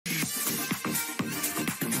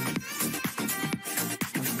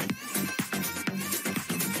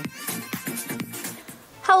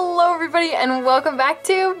Hello everybody and welcome back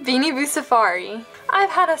to Beanie Boo Safari. I've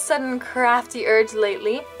had a sudden crafty urge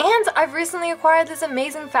lately, and I've recently acquired this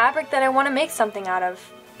amazing fabric that I want to make something out of.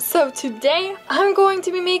 So today, I'm going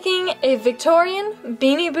to be making a Victorian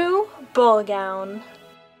Beanie Boo ball gown.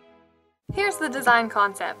 Here's the design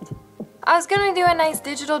concept. I was going to do a nice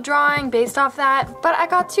digital drawing based off that, but I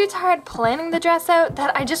got too tired planning the dress out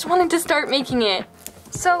that I just wanted to start making it.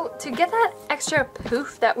 So to get that extra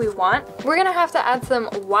poof that we want, we're going to have to add some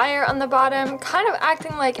wire on the bottom, kind of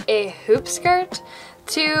acting like a hoop skirt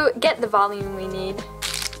to get the volume we need.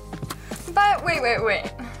 But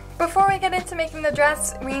wait. Before we get into making the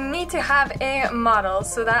dress, we need to have a model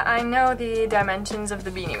so that I know the dimensions of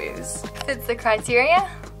the Beanie Boos. Fits the criteria?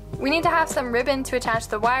 We need to have some ribbon to attach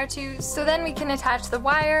the wire to, so then we can attach the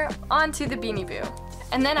wire onto the Beanie Boo.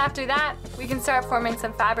 And then after that, we can start forming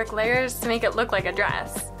some fabric layers to make it look like a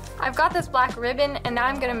dress. I've got this black ribbon and now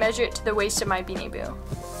I'm going to measure it to the waist of my Beanie Boo.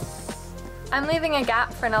 I'm leaving a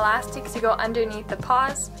gap for an elastic to go underneath the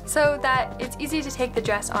paws so that it's easy to take the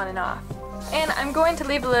dress on and off. And I'm going to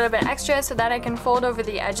leave a little bit extra so that I can fold over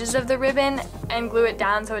the edges of the ribbon and glue it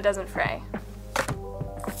down so it doesn't fray.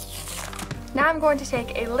 Now I'm going to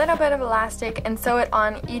take a little bit of elastic and sew it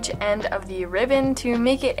on each end of the ribbon to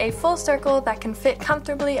make it a full circle that can fit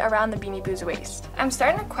comfortably around the Beanie Boo's waist. I'm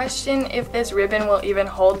starting to question if this ribbon will even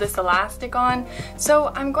hold this elastic on,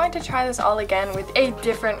 so I'm going to try this all again with a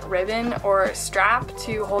different ribbon or strap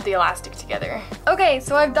to hold the elastic together. Okay,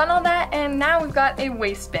 so I've done all that and now we've got a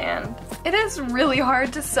waistband. It is really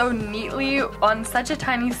hard to sew neatly on such a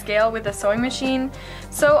tiny scale with a sewing machine,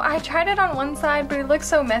 so I tried it on one side but it looked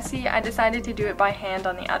so messy I decided to do it by hand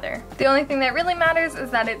on the other. The only thing that really matters is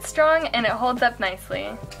that it's strong and it holds up nicely.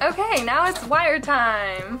 Okay, now it's wire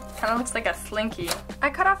time! Kinda looks like a slinky. I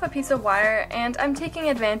cut off a piece of wire and I'm taking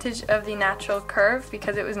advantage of the natural curve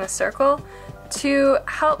because it was in a circle to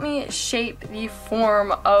help me shape the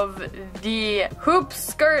form of the hoop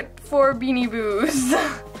skirt for Beanie Boos.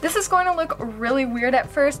 This is going to look really weird at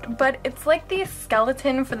first, but it's like the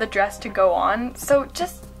skeleton for the dress to go on, so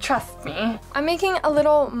just trust me. I'm making a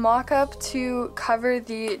little mock-up to cover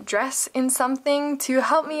the dress in something to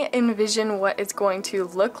help me envision what it's going to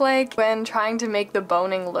look like when trying to make the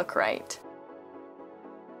boning look right.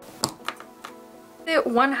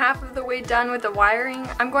 One half of the way done with the wiring.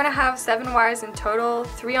 I'm going to have 7 wires in total,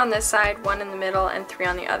 3 on this side, 1 in the middle, and 3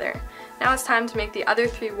 on the other. Now it's time to make the other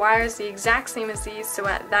 3 wires the exact same as these so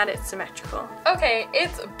that it's symmetrical. Okay,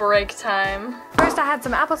 it's break time. First I had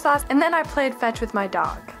some applesauce and then I played fetch with my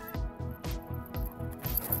dog.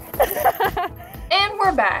 And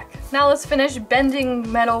we're back. Now let's finish bending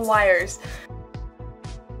metal wires.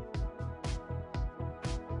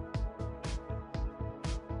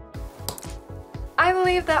 I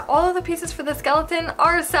believe that all of the pieces for the skeleton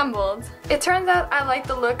are assembled. It turns out I like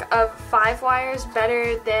the look of 5 wires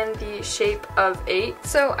better than the shape of 8,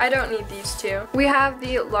 so I don't need these 2. We have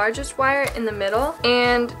the largest wire in the middle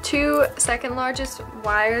and 2 second largest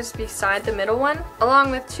wires beside the middle one,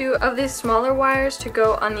 along with 2 of the smaller wires to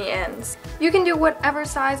go on the ends. You can do whatever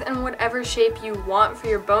size and whatever shape you want for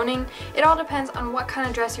your boning. It all depends on what kind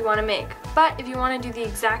of dress you want to make. But if you want to do the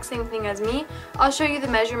exact same thing as me, I'll show you the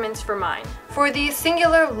measurements for mine. For the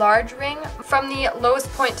singular large ring, from the lowest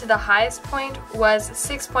point to the highest point was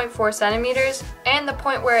 6.4 centimeters, and the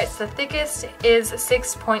point where it's the thickest is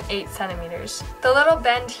 6.8 centimeters. The little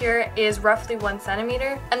bend here is roughly 1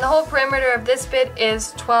 centimeter, and the whole perimeter of this bit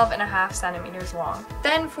is 12.5 centimeters long.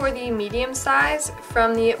 Then for the medium size,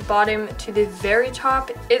 from the bottom to the very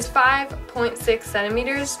top is 5.6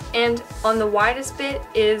 centimeters, and on the widest bit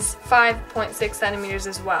is 5.6 centimeters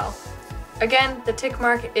as well. Again, the tick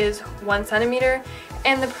mark is 1 centimeter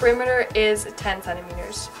and the perimeter is 10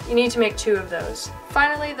 centimeters. You need to make 2 of those.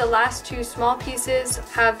 Finally, the last 2 small pieces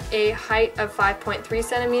have a height of 5.3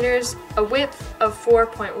 centimeters, a width of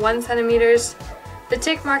 4.1 centimeters. The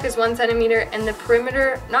tick mark is 1 centimeter and the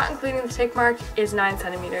perimeter, not including the tick mark, is 9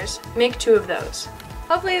 centimeters. Make 2 of those.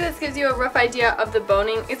 Hopefully this gives you a rough idea of the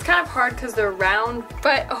boning. It's kind of hard because they're round,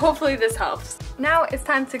 but hopefully this helps. Now it's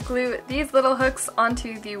time to glue these little hooks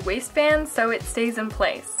onto the waistband so it stays in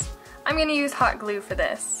place. I'm going to use hot glue for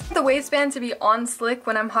this. The waistband to be on slick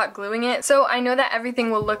when I'm hot gluing it, so I know that everything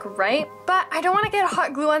will look right, but I don't want to get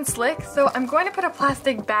hot glue on slick, so I'm going to put a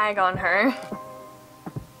plastic bag on her.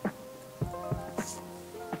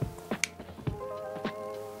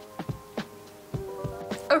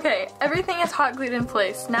 Okay, everything is hot glued in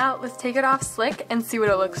place. Now let's take it off slick and see what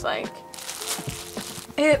it looks like.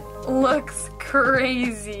 It looks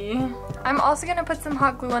crazy. I'm also going to put some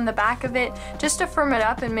hot glue on the back of it just to firm it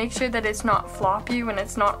up and make sure that it's not floppy when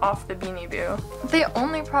it's not off the Beanie Boo. The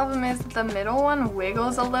only problem is the middle one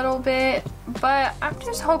wiggles a little bit, but I'm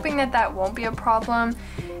just hoping that that won't be a problem.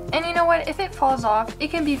 And you know what, if it falls off,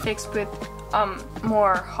 it can be fixed with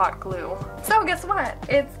more hot glue. So guess what?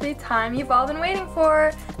 It's the time you've all been waiting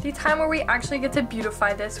for. The time where we actually get to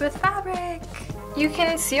beautify this with fabric. You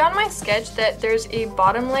can see on my sketch that there's a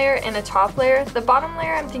bottom layer and a top layer. The bottom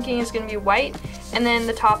layer I'm thinking is going to be white, and then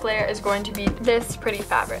the top layer is going to be this pretty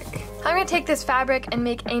fabric. I'm going to take this fabric and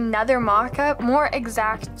make another mock-up more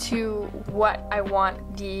exact to what I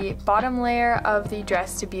want the bottom layer of the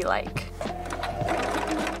dress to be like.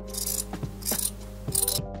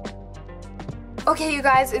 Okay you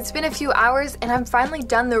guys, it's been a few hours and I'm finally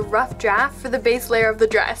done the rough draft for the base layer of the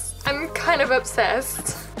dress. I'm kind of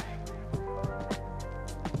obsessed.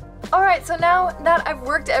 Alright, so now that I've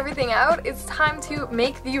worked everything out, it's time to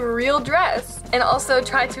make the real dress and also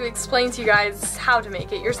try to explain to you guys how to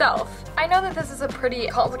make it yourself. I know that this is a pretty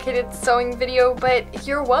complicated sewing video, but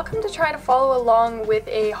you're welcome to try to follow along with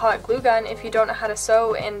a hot glue gun if you don't know how to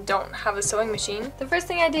sew and don't have a sewing machine. The first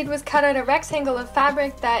thing I did was cut out a rectangle of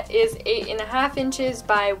fabric that is 8.5 inches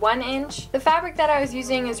by 1 inch. The fabric that I was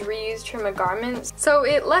using is reused from a garment, so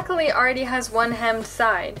it luckily already has one hemmed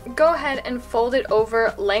side. Go ahead and fold it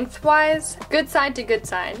over lengthwise, good side to good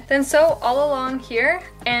side. Then sew all along here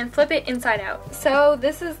and flip it inside out. So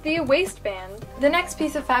this is the waistband. The next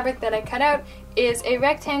piece of fabric that I cut out is a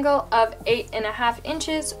rectangle of 8.5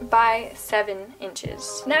 inches by 7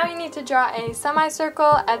 inches. Now you need to draw a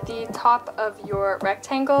semicircle at the top of your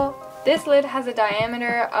rectangle. This lid has a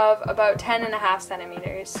diameter of about 10.5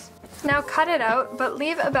 centimeters. Now cut it out, but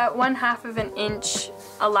leave about 1/2 of an inch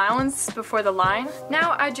allowance before the line.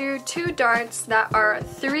 Now I drew 2 darts that are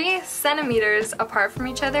 3 centimeters apart from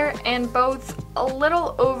each other and both a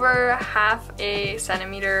little over 1/2 a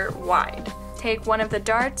centimeter wide. Take one of the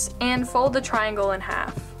darts and fold the triangle in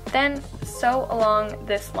half. Then sew along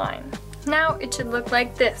this line. Now it should look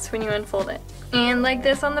like this when you unfold it, and like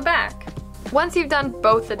this on the back. Once you've done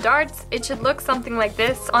both the darts, it should look something like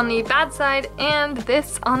this on the bad side and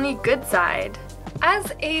this on the good side.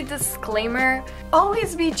 As a disclaimer,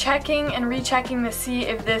 always be checking and rechecking to see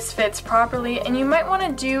if this fits properly, and you might want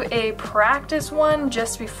to do a practice one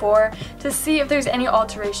just before to see if there's any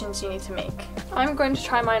alterations you need to make. I'm going to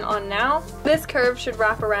try mine on now. This curve should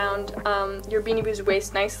wrap around your Beanie Boo's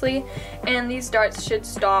waist nicely, and these darts should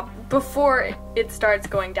stop before it starts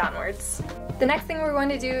going downwards. The next thing we're going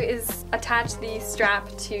to do is attach the strap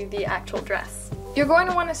to the actual dress. You're going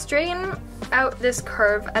to want to straighten out this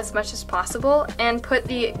curve as much as possible and put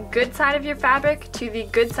the good side of your fabric to the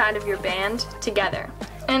good side of your band together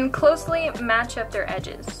and closely match up their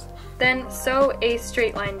edges. Then sew a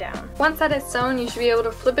straight line down. Once that is sewn, you should be able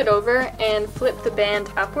to flip it over and flip the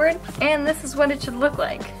band upward, and this is what it should look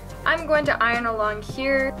like. I'm going to iron along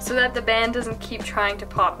here so that the band doesn't keep trying to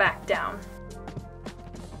pop back down.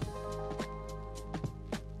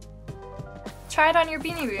 Try it on your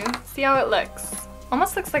Beanie Boo, see how it looks.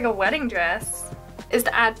 Almost looks like a wedding dress. Is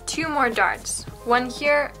to add 2 more darts, one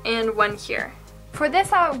here and one here. For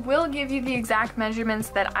this I will give you the exact measurements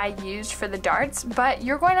that I used for the darts, but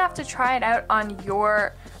you're going to have to try it out on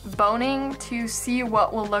your boning to see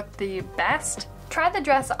what will look the best. Try the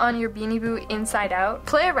dress on your Beanie Boo inside out,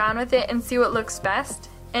 play around with it and see what looks best.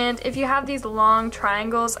 And if you have these long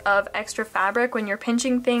triangles of extra fabric when you're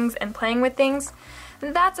pinching things and playing with things,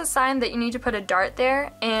 that's a sign that you need to put a dart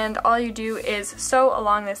there, and all you do is sew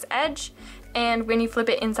along this edge, and when you flip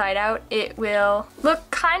it inside out it will look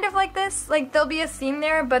kind of like this. Like there'll be a seam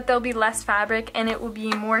there, but there'll be less fabric and it will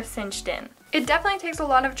be more cinched in. It definitely takes a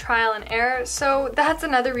lot of trial and error, so that's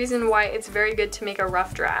another reason why it's very good to make a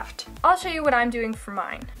rough draft. I'll show you what I'm doing for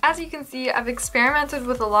mine. As you can see, I've experimented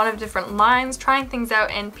with a lot of different lines, trying things out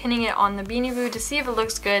and pinning it on the Beanie Boo to see if it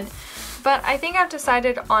looks good. But I think I've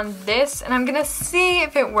decided on this, and I'm gonna see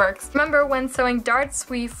if it works. Remember, when sewing darts,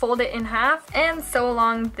 we fold it in half and sew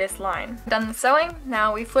along this line. Done the sewing,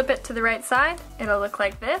 now we flip it to the right side. It'll look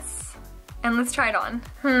like this. And let's try it on.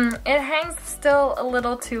 It hangs still a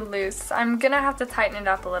little too loose. I'm gonna have to tighten it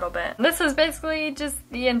up a little bit. This is basically just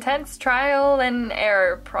the intense trial and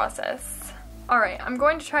error process. Alright, I'm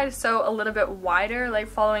going to try to sew a little bit wider, like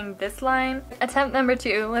following this line. Attempt number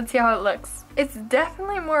 2, let's see how it looks. It's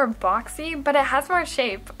definitely more boxy, but it has more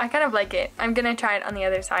shape. I kind of like it. I'm gonna try it on the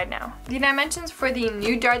other side now. The dimensions for the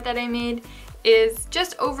new dart that I made is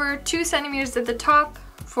just over 2 centimeters at the top,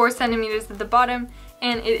 4 centimeters at the bottom,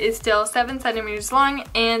 and it is still 7 centimeters long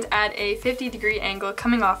and at a 50-degree angle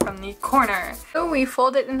coming off from the corner. So we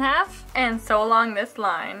fold it in half and sew along this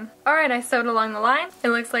line. Alright, I sewed along the line. It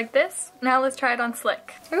looks like this. Now let's try it on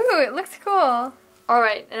slick. Ooh, it looks cool.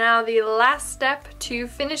 Alright, now the last step to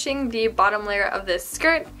finishing the bottom layer of this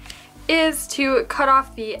skirt is to cut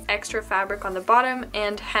off the extra fabric on the bottom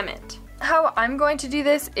and hem it. How I'm going to do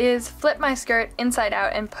this is flip my skirt inside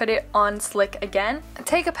out and put it on slick again.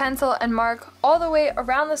 Take a pencil and mark all the way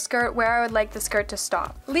around the skirt where I would like the skirt to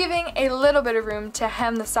stop, leaving a little bit of room to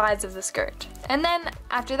hem the sides of the skirt. And then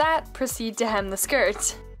after that, proceed to hem the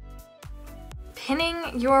skirt.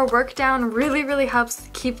 Pinning your work down really helps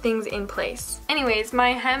keep things in place. Anyways,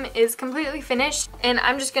 my hem is completely finished and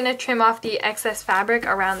I'm just gonna trim off the excess fabric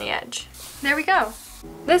around the edge. There we go.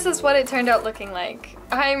 This is what it turned out looking like.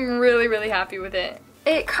 I'm really happy with it.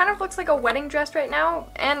 It kind of looks like a wedding dress right now,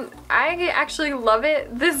 and I actually love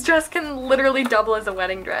it. This dress can literally double as a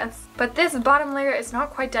wedding dress. But this bottom layer is not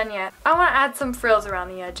quite done yet. I want to add some frills around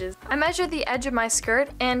the edges. I measured the edge of my skirt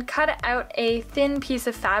and cut out a thin piece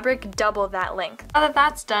of fabric double that length. Now that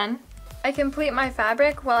that's done, I complete my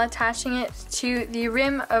fabric while attaching it to the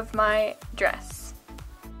rim of my dress.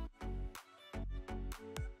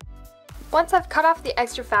 Once I've cut off the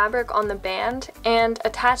extra fabric on the band and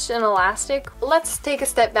attached an elastic, let's take a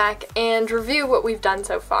step back and review what we've done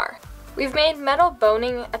so far. We've made metal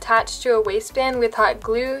boning attached to a waistband with hot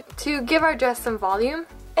glue to give our dress some volume,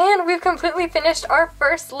 and we've completely finished our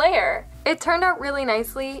first layer. It turned out really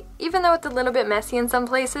nicely, even though it's a little bit messy in some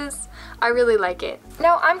places. I really like it.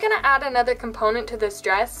 Now I'm gonna add another component to this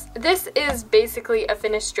dress. This is basically a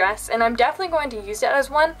finished dress, and I'm definitely going to use it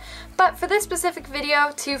as one, but for this specific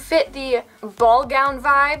video, to fit the ball gown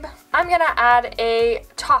vibe, I'm gonna add a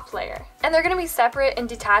top layer. And they're gonna be separate and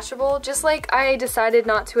detachable, just like I decided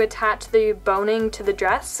not to attach the boning to the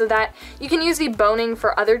dress so that you can use the boning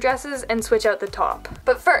for other dresses and switch out the top.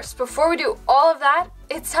 But first, before we do all of that,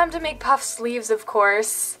 it's time to make puff sleeves, of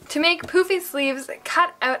course. To make poofy sleeves,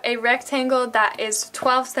 cut out a rectangle that is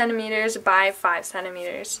 12 centimeters by 5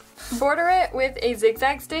 centimeters. Border it with a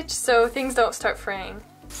zigzag stitch so things don't start fraying.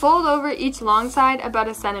 Fold over each long side about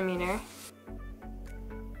 1 centimeter.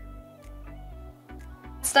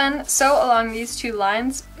 It's done, sew along these 2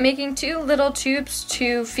 lines, making 2 little tubes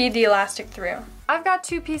to feed the elastic through. I've got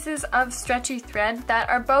 2 pieces of stretchy thread that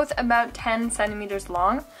are both about 10 centimeters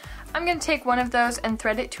long. I'm going to take one of those and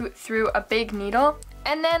thread it through a big needle,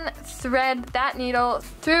 and then thread that needle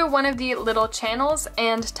through one of the little channels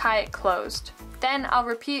and tie it closed. Then I'll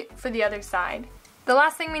repeat for the other side. The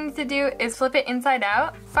last thing we need to do is flip it inside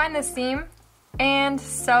out, find the seam, and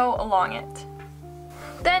sew along it.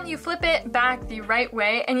 Then you flip it back the right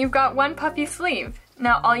way and you've got one puffy sleeve.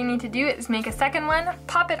 Now all you need to do is make a second one,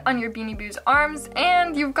 pop it on your Beanie Boo's arms,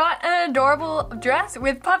 and you've got an adorable dress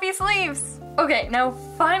with puffy sleeves! Okay, now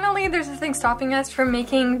finally there's nothing stopping us from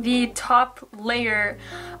making the top layer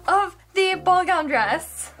of the ball gown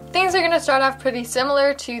dress. Things are going to start off pretty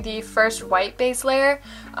similar to the first white base layer.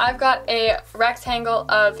 I've got a rectangle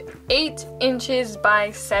of 8 inches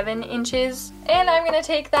by 7 inches, and I'm going to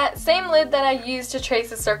take that same lid that I used to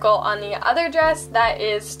trace a circle on the other dress that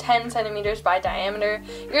is 10 centimeters by diameter,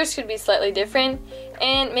 yours could be slightly different,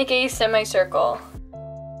 and make a semicircle.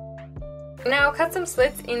 Now cut some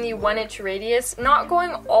slits in the 1-inch radius, not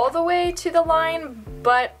going all the way to the line,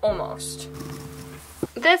 but almost.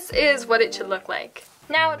 This is what it should look like.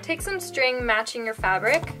 Now take some string matching your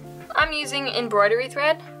fabric, I'm using embroidery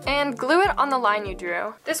thread, and glue it on the line you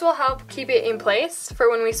drew. This will help keep it in place for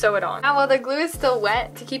when we sew it on. Now while the glue is still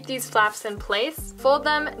wet, to keep these flaps in place, fold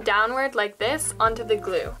them downward like this onto the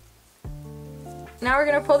glue. Now we're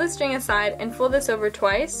going to pull the string aside and fold this over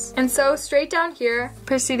twice, and sew straight down here,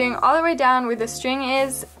 proceeding all the way down where the string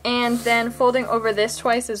is, and then folding over this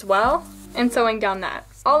twice as well, and sewing down that.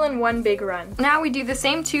 All in one big run. Now we do the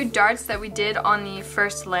same 2 darts that we did on the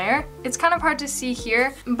first layer. It's kind of hard to see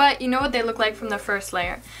here, but you know what they look like from the first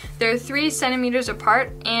layer. They're 3 centimeters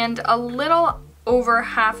apart and a little over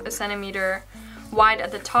half a centimeter wide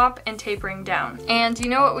at the top and tapering down. And you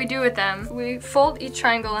know what we do with them? We fold each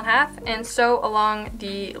triangle in half and sew along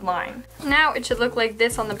the line. Now it should look like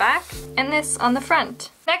this on the back and this on the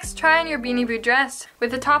front. Next, try on your Beanie Boo dress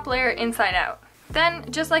with the top layer inside out.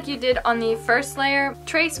 Then, just like you did on the first layer,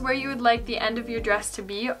 trace where you would like the end of your dress to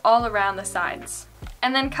be all around the sides.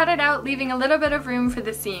 And then cut it out, leaving a little bit of room for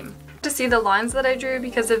the seam. To see the lines that I drew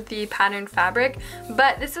because of the patterned fabric,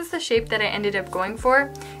 but this is the shape that I ended up going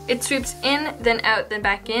for. It swoops in, then out, then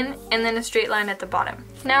back in, and then a straight line at the bottom.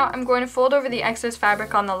 Now I'm going to fold over the excess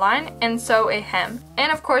fabric on the line and sew a hem.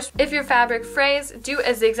 And of course, if your fabric frays, do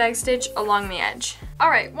a zigzag stitch along the edge.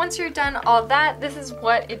 Alright, once you're done all that, this is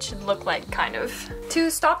what it should look like, kind of. To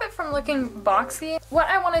stop it from looking boxy, what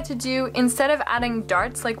I wanted to do, instead of adding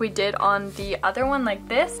darts like we did on the other one like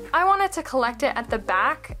this, I wanted to collect it at the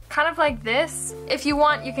back, kind of like this. If you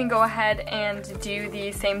want, you can go ahead and do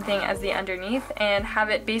the same thing as the underneath and have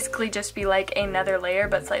it basically just be like another layer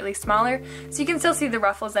but slightly smaller, so you can still see the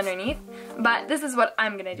ruffles underneath, but this is what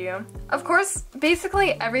I'm gonna do. Of course,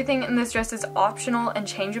 basically everything in this dress is optional and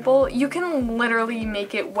changeable. You can literally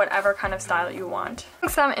make it whatever kind of style you want.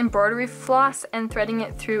 Some embroidery floss and threading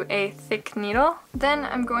it through a thick needle. Then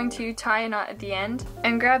I'm going to tie a knot at the end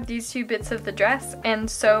and grab these two bits of the dress and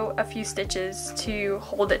sew a few stitches to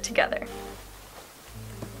hold it together.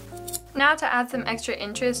 Now to add some extra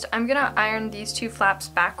interest, I'm gonna iron these two flaps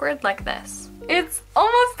backward like this. It's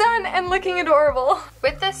almost done and looking adorable!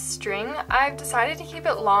 With this string, I've decided to keep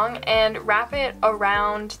it long and wrap it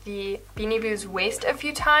around the Beanie Boo's waist a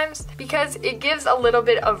few times because it gives a little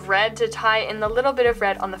bit of red to tie in the little bit of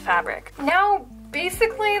red on the fabric. Now,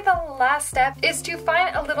 basically the last step is to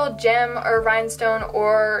find a little gem or rhinestone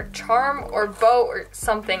or charm or bow or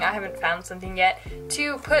something, I haven't found something yet,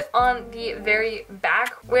 to put on the very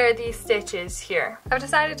back where the stitch is here. I've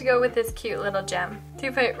decided to go with this cute little gem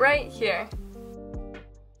to put right here.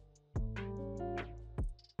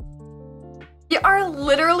 We are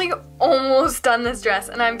literally almost done this dress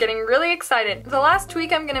and I'm getting really excited. The last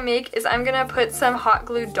tweak I'm gonna make is I'm gonna put some hot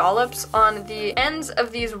glue dollops on the ends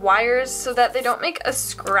of these wires so that they don't make a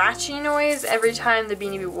scratchy noise every time the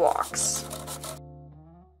Beanie Boo walks.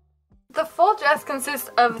 The full dress consists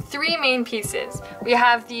of three main pieces. We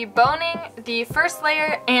have the boning, the first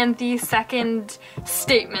layer, and the second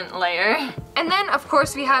statement layer. And then of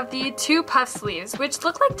course we have the two puff sleeves, which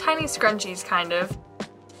look like tiny scrunchies kind of.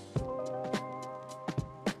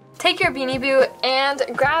 Take your Beanie Boo and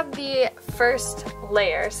grab the first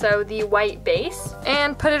layer, so the white base,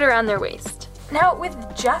 and put it around their waist. Now with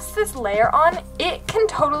just this layer on, it can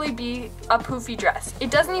totally be a poofy dress.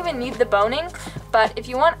 It doesn't even need the boning, but if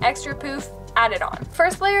you want extra poof, add it on.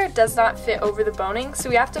 First layer does not fit over the boning, so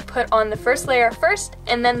we have to put on the first layer first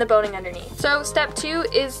and then the boning underneath. So step 2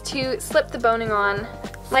 is to slip the boning on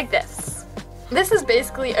like this. This is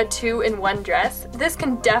basically a 2-in-1 dress. This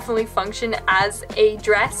can definitely function as a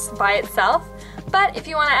dress by itself, but if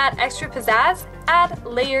you want to add extra pizzazz, add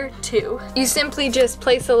layer 2. You simply just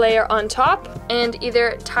place a layer on top and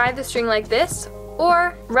either tie the string like this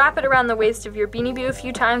or wrap it around the waist of your Beanie Boo a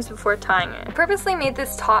few times before tying it. I purposely made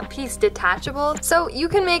this top piece detachable so you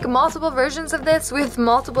can make multiple versions of this with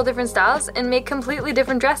multiple different styles and make completely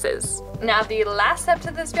different dresses. Now the last step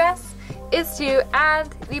to this dress is to add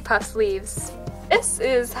the puff sleeves. This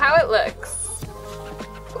is how it looks.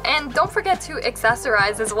 And don't forget to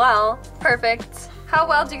accessorize as well. Perfect. How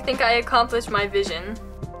well do you think I accomplished my vision?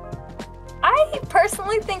 I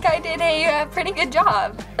personally think I did a pretty good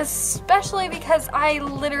job, especially because I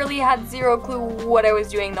literally had zero clue what I was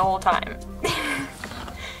doing the whole time.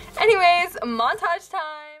 Anyways, montage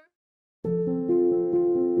time!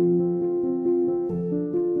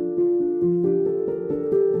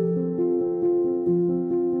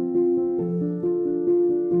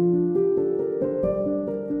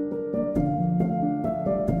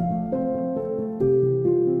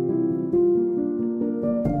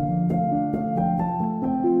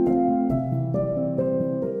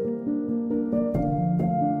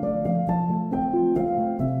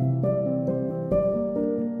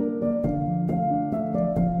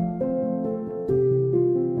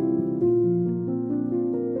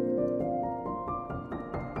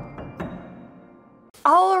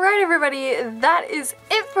 Alright everybody, that is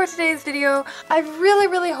it for today's video. I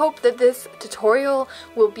really hope that this tutorial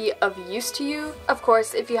will be of use to you. Of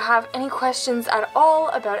course, if you have any questions at all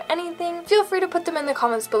about anything, feel free to put them in the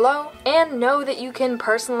comments below. And know that you can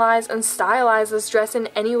personalize and stylize this dress in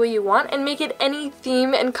any way you want and make it any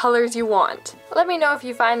theme and colors you want. Let me know if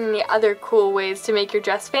you find any other cool ways to make your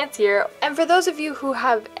dress fancier. And for those of you who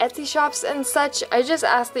have Etsy shops and such, I just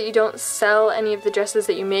ask that you don't sell any of the dresses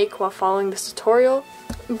that you make while following this tutorial.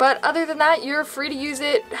 But other than that, you're free to use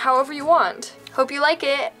it however you want. Hope you like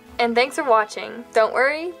it, and thanks for watching. Don't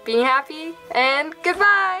worry, be happy, and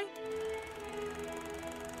goodbye!